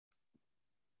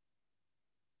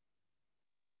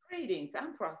Greetings,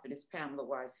 I'm Prophetess Pamela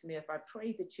Wise Smith. I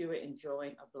pray that you are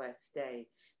enjoying a blessed day.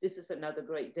 This is another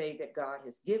great day that God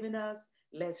has given us.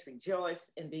 Let's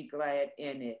rejoice and be glad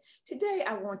in it. Today,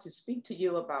 I want to speak to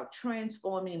you about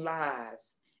transforming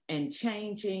lives and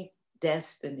changing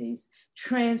destinies.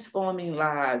 Transforming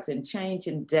lives and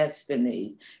changing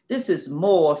destinies. This is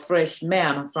more fresh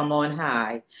manna from on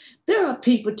high. There are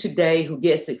people today who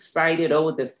gets excited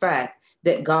over the fact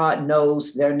that God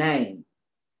knows their name.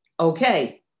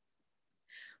 Okay.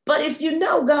 But if you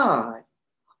know God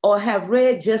or have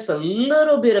read just a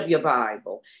little bit of your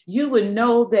Bible, you would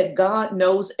know that God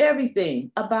knows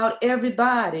everything about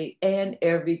everybody and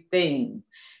everything.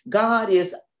 God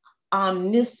is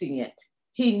omniscient.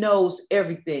 He knows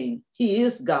everything. He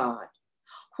is God.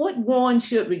 What one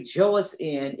should rejoice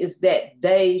in is that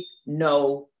they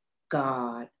know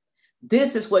God.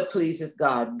 This is what pleases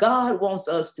God. God wants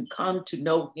us to come to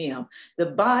know him. The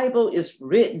Bible is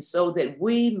written so that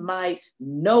we might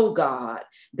know God,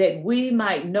 that we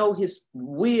might know his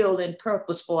will and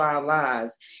purpose for our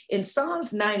lives. In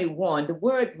Psalms 91, the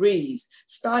word reads,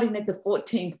 starting at the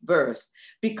 14th verse,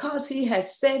 because he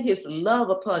has set his love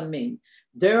upon me,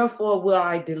 therefore will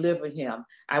I deliver him.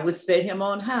 I will set him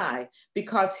on high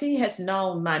because he has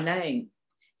known my name.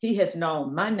 He has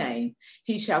known my name.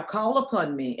 He shall call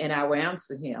upon me and I will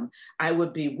answer him. I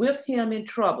will be with him in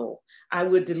trouble. I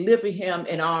will deliver him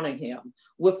and honor him.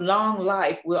 With long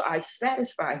life will I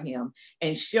satisfy him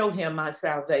and show him my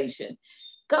salvation.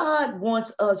 God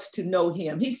wants us to know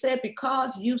him. He said,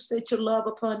 because you set your love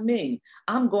upon me,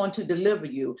 I'm going to deliver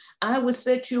you. I will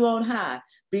set you on high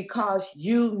because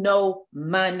you know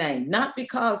my name. Not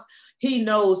because he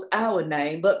knows our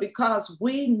name, but because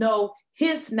we know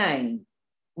his name.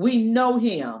 We know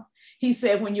him. He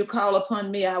said, when you call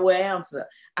upon me, I will answer.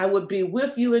 I will be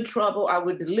with you in trouble. I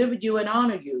will deliver you and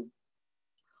honor you.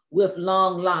 With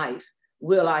long life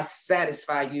will I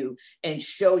satisfy you and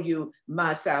show you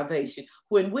my salvation.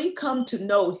 When we come to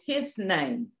know his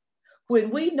name, when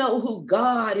we know who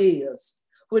God is,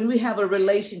 when we have a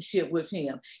relationship with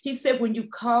him, he said, when you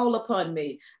call upon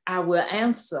me, I will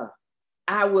answer.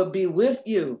 I will be with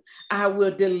you. I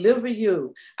will deliver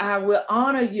you. I will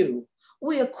honor you.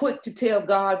 We are quick to tell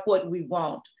God what we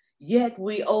want, yet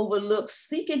we overlook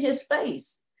seeking his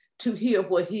face to hear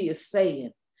what he is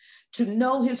saying. To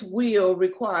know his will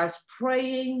requires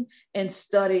praying and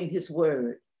studying his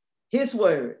word. His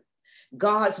word.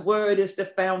 God's word is the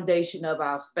foundation of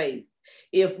our faith.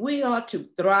 If we are to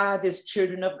thrive as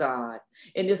children of God,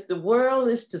 and if the world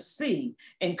is to see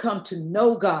and come to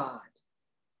know God,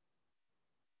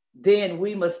 then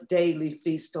we must daily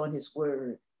feast on his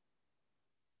word.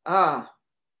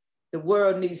 The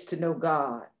world needs to know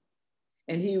God,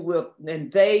 and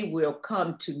they will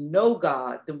come to know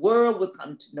God. The world will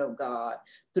come to know God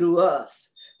through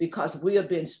us because we have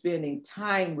been spending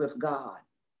time with God.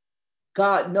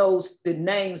 God knows the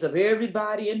names of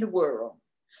everybody in the world,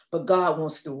 but God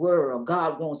wants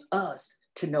God wants us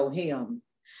to know him.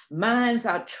 Minds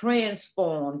are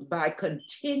transformed by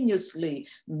continuously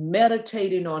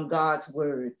meditating on God's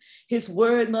word. His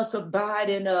word must abide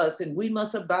in us, and we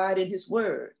must abide in his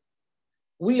word.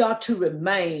 We are to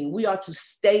remain, we are to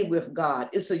stay with God.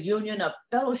 It's a union of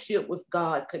fellowship with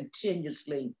God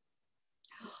continuously.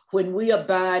 When we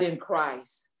abide in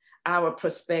Christ, our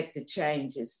perspective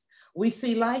changes. We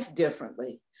see life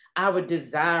differently. Our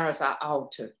desires are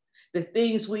altered. The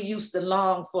things we used to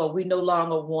long for, we no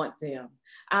longer want them.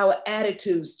 Our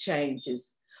attitudes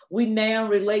changes. We now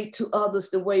relate to others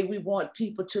the way we want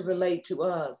people to relate to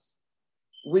us.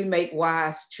 We make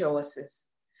wise choices.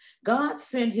 God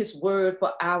sent his word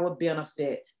for our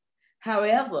benefit.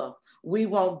 However, we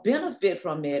won't benefit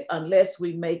from it unless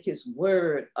we make his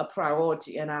word a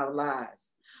priority in our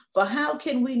lives. For how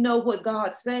can we know what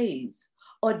God says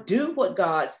or do what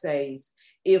God says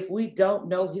if we don't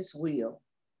know his will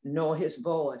nor his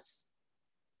voice?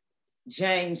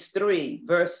 James 3,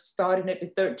 starting at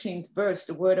the 13th verse,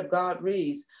 the word of God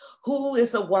reads, who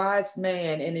is a wise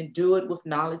man and endued with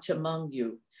knowledge among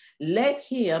you? Let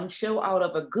him show out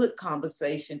of a good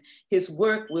conversation his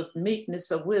work with meekness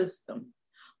of wisdom.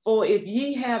 For if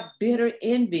ye have bitter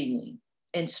envying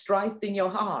and strife in your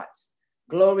hearts,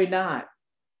 glory not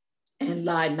and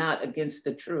lie not against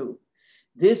the truth.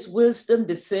 This wisdom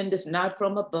descendeth not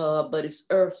from above, but is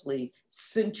earthly,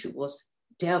 sensuous,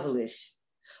 devilish.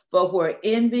 For where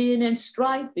envying and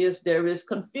strife is, there is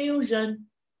confusion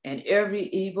and every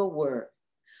evil work.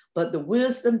 But the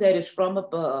wisdom that is from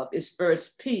above is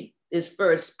first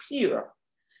pure,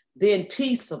 then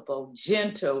peaceable,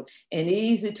 gentle, and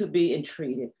easy to be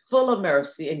entreated, full of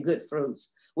mercy and good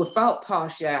fruits, without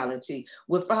partiality,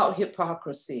 without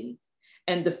hypocrisy.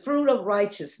 And the fruit of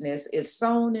righteousness is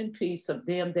sown in peace of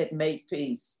them that make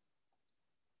peace.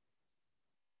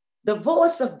 The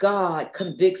voice of God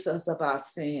convicts us of our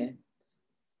sins,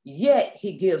 yet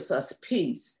he gives us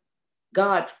peace.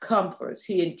 God comforts,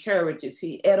 he encourages,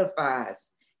 he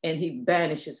edifies, and he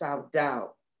banishes our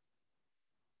doubt.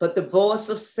 But the voice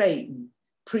of Satan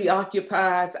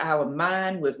preoccupies our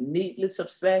mind with needless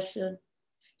obsession.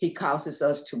 He causes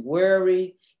us to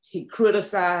worry. He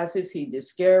criticizes, he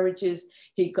discourages,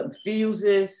 he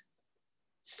confuses.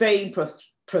 Satan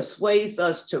persuades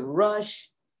us to rush.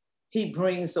 He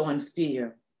brings on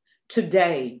fear.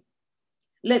 Today,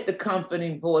 let the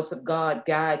comforting voice of God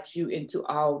guide you into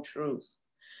all truth.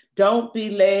 Don't be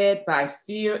led by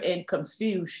fear and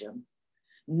confusion.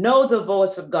 Know the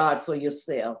voice of God for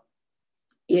yourself.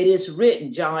 It is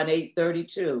written, John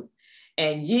 8:32,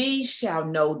 and ye shall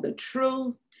know the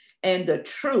truth, and the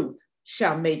truth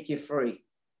shall make you free.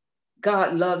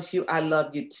 God loves you. I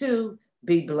love you too.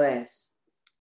 Be blessed.